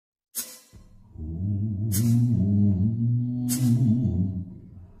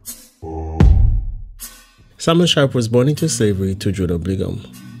Samuel Sharpe was born into slavery to Judah Brigham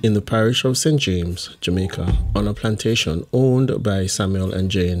in the parish of St. James, Jamaica, on a plantation owned by Samuel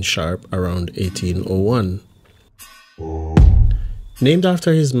and Jane Sharpe around 1801. Named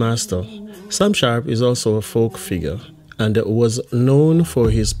after his master, Sam Sharpe is also a folk figure and was known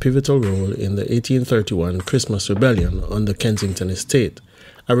for his pivotal role in the 1831 Christmas Rebellion on the Kensington estate,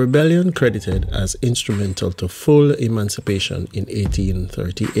 a rebellion credited as instrumental to full emancipation in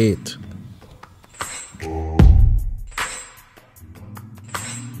 1838.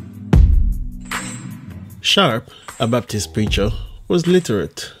 Sharpe, a Baptist preacher, was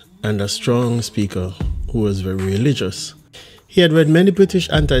literate and a strong speaker who was very religious. He had read many British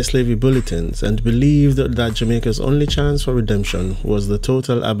anti-slavery bulletins and believed that Jamaica's only chance for redemption was the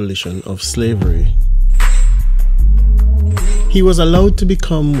total abolition of slavery. He was allowed to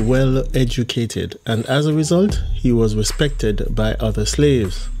become well educated, and as a result, he was respected by other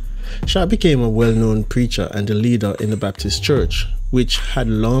slaves. Sharpe became a well-known preacher and a leader in the Baptist Church, which had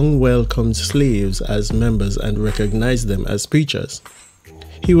long welcomed slaves as members and recognized them as preachers.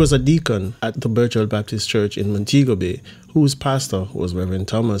 He was a deacon at the Birchall Baptist Church in Montego Bay, whose pastor was Reverend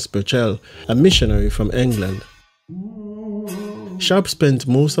Thomas Birchall, a missionary from England. Sharpe spent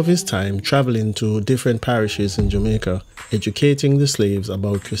most of his time traveling to different parishes in Jamaica, educating the slaves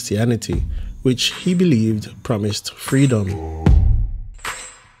about Christianity, which he believed promised freedom.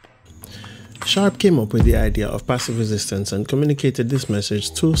 Sharpe came up with the idea of passive resistance and communicated this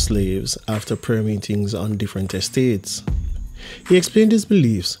message to slaves after prayer meetings on different estates. He explained his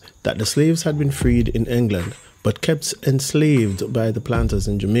beliefs that the slaves had been freed in England but kept enslaved by the planters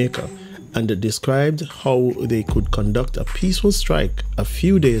in Jamaica, and described how they could conduct a peaceful strike a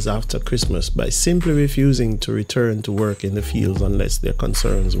few days after Christmas by simply refusing to return to work in the fields unless their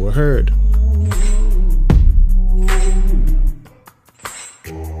concerns were heard.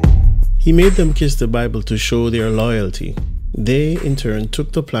 He made them kiss the Bible to show their loyalty. They, in turn,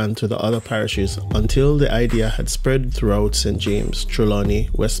 took the plan to the other parishes until the idea had spread throughout St. James,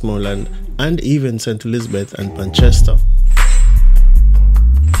 Trelawney, Westmoreland, and even St. Elizabeth and Manchester.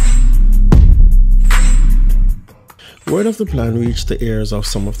 Word of the plan reached the ears of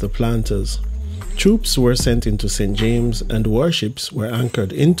some of the planters. Troops were sent into St. James, and warships were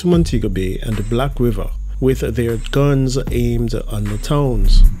anchored into Montego Bay and the Black River, with their guns aimed on the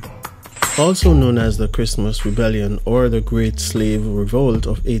towns. Also known as the Christmas Rebellion or the Great Slave Revolt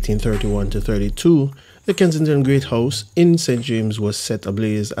of 1831-32, the Kensington Great House in St. James was set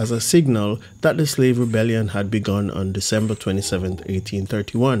ablaze as a signal that the slave rebellion had begun on December 27,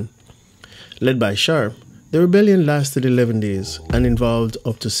 1831. Led by Sharpe, the rebellion lasted 11 days and involved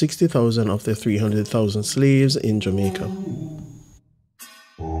up to 60,000 of the 300,000 slaves in Jamaica.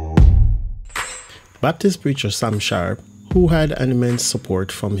 Baptist preacher Sam Sharpe, who had an immense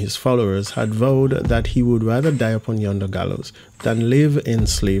support from his followers, had vowed that he would rather die upon yonder gallows than live in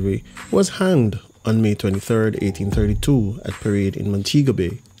slavery, was hanged on May 23, 1832 at Parade in Montego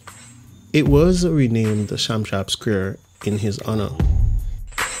Bay. It was renamed the Sam Sharpe Square in his honor.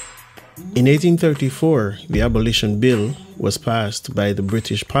 In 1834, the Abolition Bill was passed by the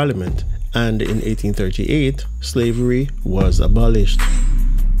British Parliament, and in 1838, slavery was abolished.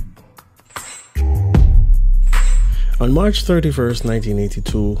 On March 31,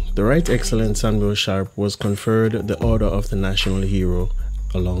 1982, the Right Excellent Samuel Sharpe was conferred the Order of the National Hero,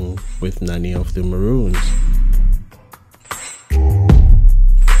 along with Nanny of the Maroons.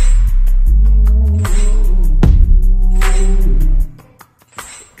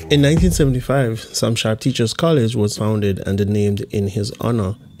 In 1975, Sam Sharpe Teachers College was founded and named in his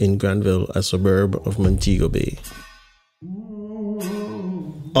honor in Granville, a suburb of Montego Bay.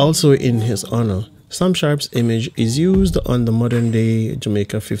 Also in his honor, Sam Sharpe's image is used on the modern-day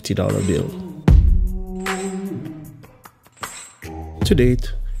Jamaica $50 bill. To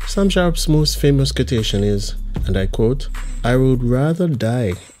date, Sam Sharpe's most famous quotation is, and I quote, "I would rather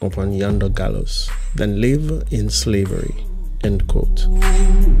die upon yonder gallows than live in slavery," end quote.